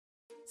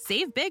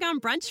Save big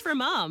on brunch for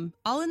mom,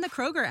 all in the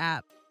Kroger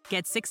app.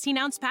 Get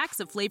 16-ounce packs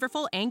of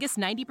flavorful Angus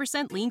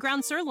 90% lean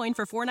ground sirloin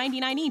for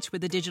 $4.99 each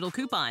with a digital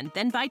coupon.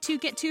 Then buy 2,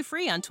 get 2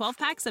 free on 12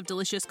 packs of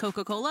delicious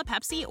Coca-Cola,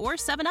 Pepsi, or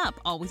 7-Up,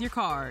 all with your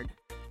card.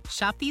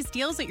 Shop these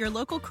deals at your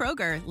local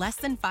Kroger, less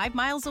than 5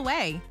 miles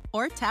away.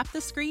 Or tap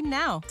the screen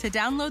now to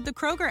download the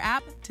Kroger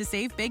app to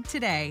save big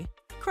today.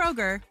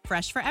 Kroger,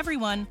 fresh for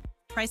everyone.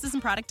 Prices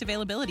and product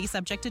availability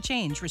subject to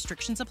change.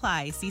 Restrictions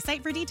apply. See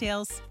site for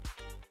details.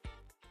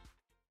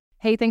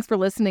 Hey, thanks for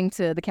listening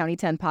to the County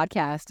 10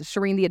 podcast.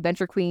 Shireen, the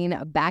Adventure Queen,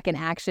 back in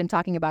action,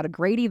 talking about a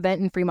great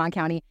event in Fremont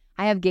County.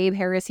 I have Gabe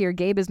Harris here.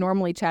 Gabe is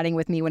normally chatting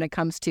with me when it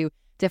comes to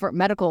different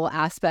medical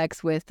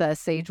aspects with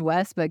Sage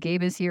West, but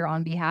Gabe is here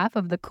on behalf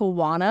of the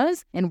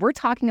Kiwanis, and we're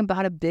talking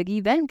about a big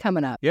event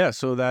coming up. Yeah,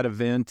 so that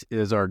event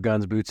is our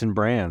Guns, Boots, and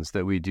Brands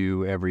that we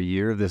do every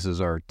year. This is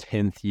our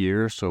 10th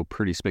year, so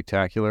pretty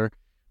spectacular.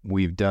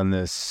 We've done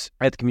this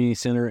at the community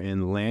center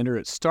in Lander.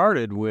 It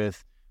started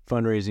with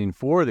fundraising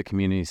for the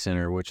community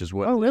center, which is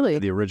what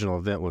the original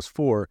event was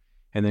for.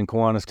 And then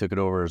Kiwanis took it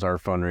over as our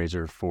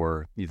fundraiser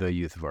for the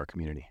youth of our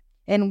community.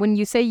 And when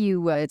you say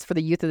it's for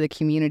the youth of the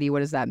community,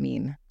 what does that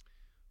mean?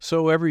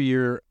 So every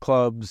year,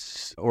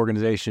 clubs,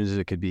 organizations,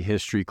 it could be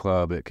History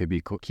Club, it could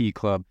be Key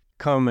Club,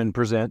 come and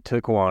present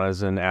to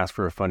Kiwanis and ask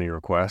for a funding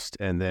request.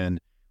 And then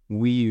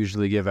we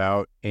usually give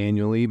out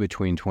annually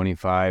between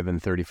 $25,000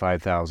 and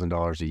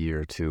 $35,000 a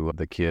year to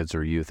the kids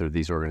or youth of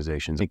these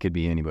organizations. It could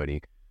be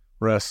anybody.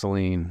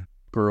 Wrestling,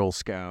 Girl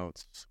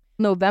Scouts.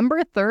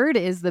 November 3rd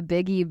is the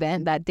big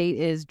event. That date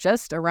is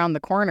just around the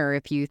corner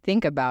if you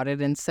think about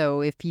it. And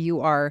so if you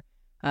are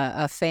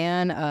a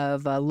fan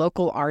of a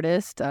local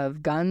artist,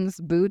 of guns,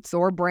 boots,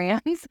 or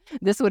brands,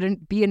 this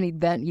would be an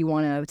event you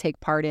want to take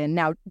part in.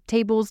 Now,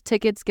 tables,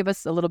 tickets, give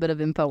us a little bit of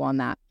info on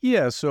that.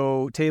 Yeah,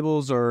 so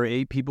tables are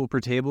 8 people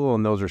per table,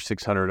 and those are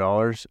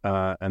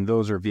 $600. And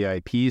those are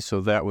VIP, so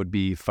that would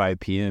be 5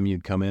 p.m.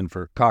 You'd come in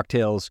for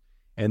cocktails.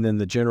 And then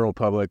the general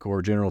public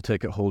or general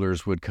ticket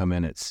holders would come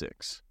in at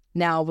 6.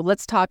 Now,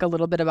 let's talk a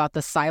little bit about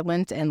the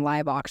silent and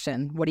live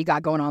auction. What do you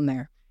got going on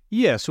there?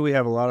 Yeah, so we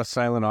have a lot of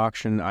silent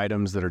auction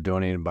items that are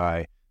donated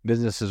by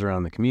businesses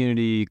around the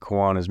community,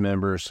 Kiwanis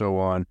members, so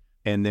on.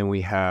 And then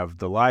we have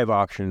the live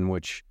auction,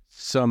 which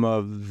some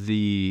of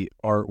the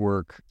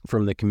artwork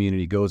from the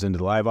community goes into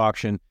the live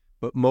auction,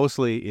 but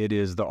mostly it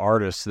is the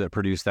artists that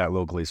produce that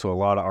locally. So a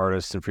lot of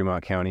artists in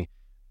Fremont County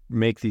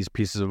make these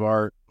pieces of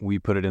art. We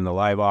put it in the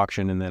live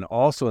auction, and then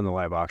also in the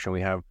live auction we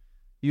have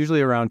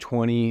usually around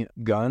 20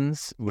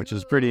 guns, which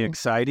is pretty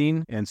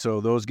exciting. And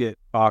so those get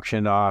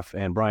auctioned off,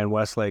 and Brian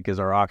Westlake is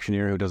our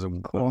auctioneer who does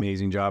an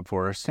amazing job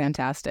for us.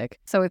 Fantastic.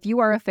 So if you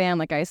are a fan,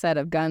 like I said,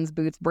 of guns,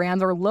 boots,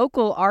 brands, or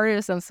local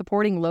artists and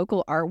supporting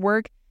local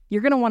artwork,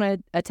 you're going to want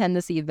to attend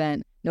this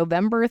event.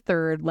 November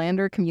 3rd,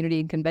 Lander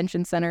Community and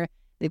Convention Center.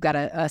 They've got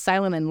a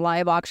silent and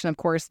live auction, of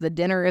course. The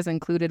dinner is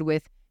included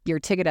with your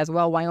ticket as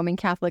well. Wyoming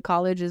Catholic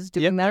College is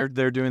doing that.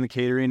 They're doing the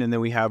catering, and then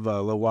we have a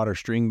low water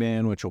string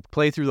band, which will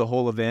play through the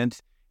whole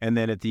event. And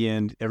then at the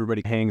end,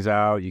 everybody hangs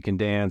out, you can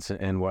dance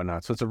and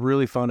whatnot. So it's a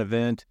really fun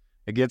event.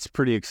 It gets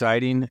pretty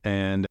exciting,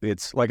 and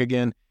it's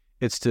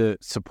it's to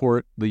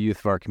support the youth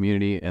of our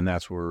community, and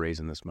that's what we're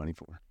raising this money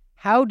for.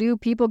 How do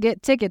people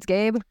get tickets,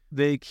 Gabe?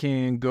 They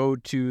can go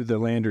to the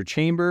Lander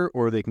Chamber,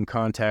 or they can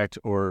contact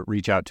or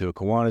reach out to a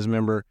Kiwanis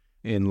member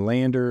in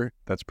Lander.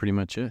 That's pretty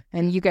much it.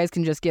 And you guys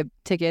can just give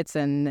tickets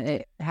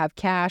and have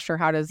cash, or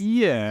how does...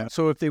 Yeah,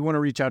 so if they want to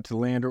reach out to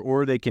Lander,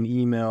 or they can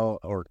email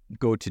or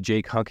go to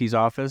Jake Hunky's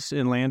office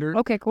in Lander.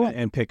 Okay, cool.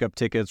 And pick up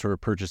tickets or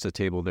purchase a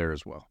table there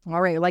as well.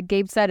 All right, like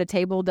Gabe said, a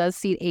table does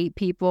seat 8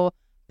 people.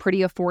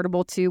 Pretty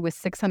affordable too, with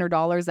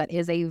 $600. That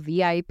is a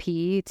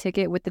VIP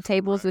ticket with the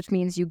tables, which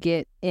means you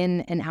get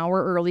in an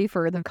hour early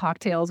for the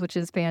cocktails, which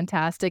is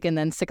fantastic. And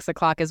then 6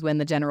 o'clock is when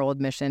the general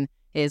admission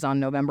is on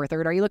November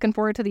 3rd. Are you looking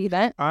forward to the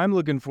event? I'm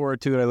looking forward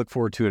to it. I look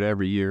forward to it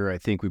every year. I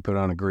think we put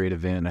on a great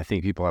event. I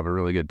think people have a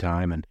really good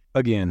time. And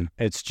again,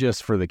 it's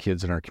just for the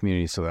kids in our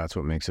community, so that's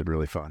what makes it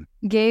really fun.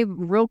 Gabe,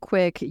 real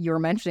quick, you were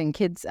mentioning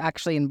kids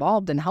actually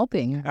involved in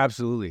helping.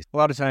 Absolutely. A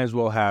lot of times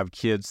we'll have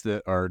kids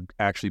that are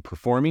actually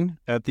performing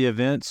at the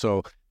event,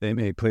 so they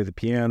may play the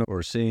piano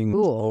or sing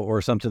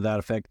or something to that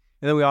effect.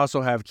 And then we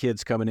also have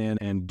kids coming in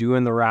and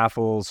doing the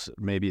raffles.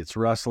 Maybe it's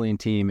wrestling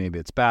team, maybe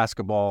it's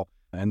basketball,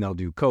 and they'll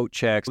do coat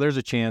checks. There's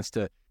a chance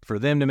for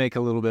them to make a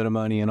little bit of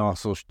money and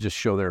also just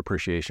show their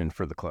appreciation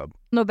for the club.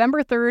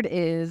 November 3rd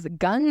is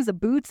Guns,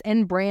 Boots,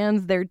 and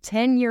Brands, their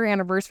 10-year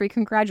anniversary.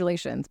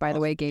 Congratulations, by the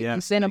way, Gabe. Yes.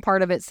 You've been a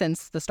part of it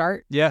since the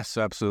start? Yes,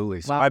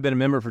 absolutely. So I've been a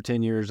member for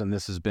 10 years, and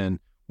this has been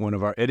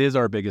it is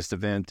our biggest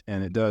event,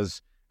 and it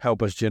does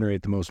help us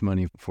generate the most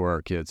money for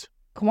our kids.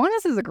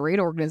 Kiwanis is a great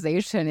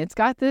organization. It's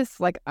got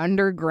this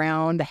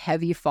underground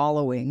heavy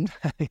following.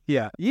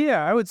 Yeah,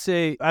 I would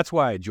say that's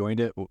why I joined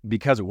it,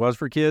 because it was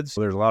for kids.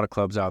 There's a lot of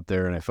clubs out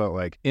there, and I felt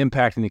like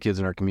impacting the kids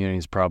in our community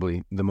is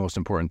probably the most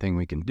important thing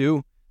we can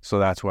do. So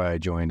that's why I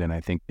joined, and I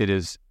think it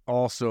is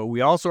also, we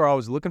also are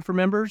always looking for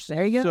members.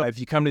 There you go. So if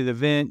you come to the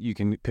event, you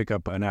can pick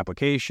up an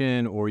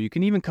application, or you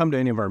can even come to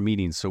any of our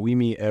meetings. So we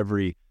meet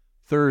every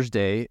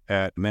Thursday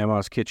at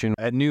Mama's Kitchen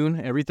at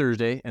noon every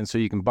Thursday. And so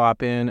you can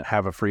bop in,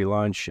 have a free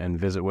lunch, and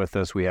visit with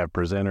us. We have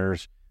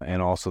presenters and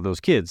also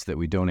those kids that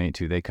we donate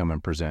to. They come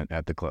and present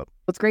at the club.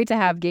 It's great to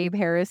have Gabe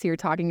Harris here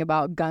talking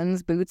about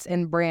Guns, Boots,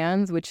 and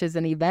Brands, which is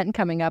an event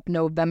coming up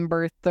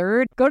November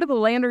 3rd. Go to the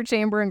Lander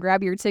Chamber and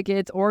grab your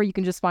tickets, or you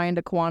can just find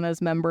a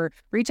Kiwanis member.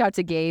 Reach out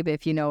to Gabe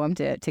if you know him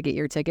to get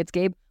your tickets.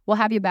 Gabe, we'll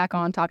have you back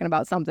on talking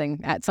about something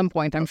at some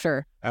point, I'm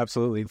sure.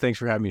 Absolutely. Thanks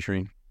for having me,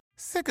 Shireen.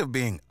 Sick of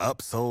being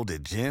upsold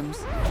at gyms?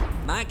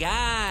 My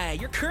guy,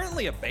 you're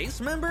currently a base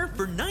member?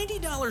 For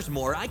 $90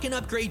 more, I can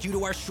upgrade you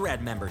to our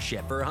Shred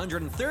membership. For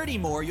 $130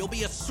 more, you'll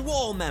be a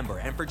Swole member.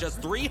 And for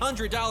just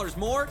 $300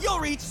 more, you'll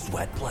reach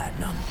Sweat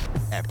Platinum.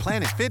 At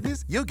Planet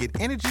Fitness, you'll get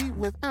energy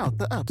without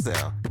the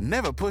upsell.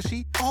 Never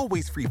pushy,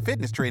 always free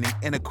fitness training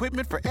and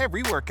equipment for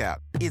every workout.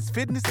 It's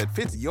fitness that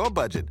fits your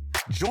budget.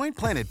 Join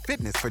Planet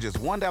Fitness for just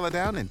 $1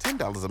 down and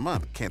 $10 a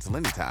month. Cancel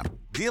anytime.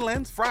 Deal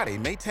ends Friday,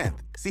 May 10th.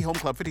 See Home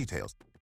Club for details.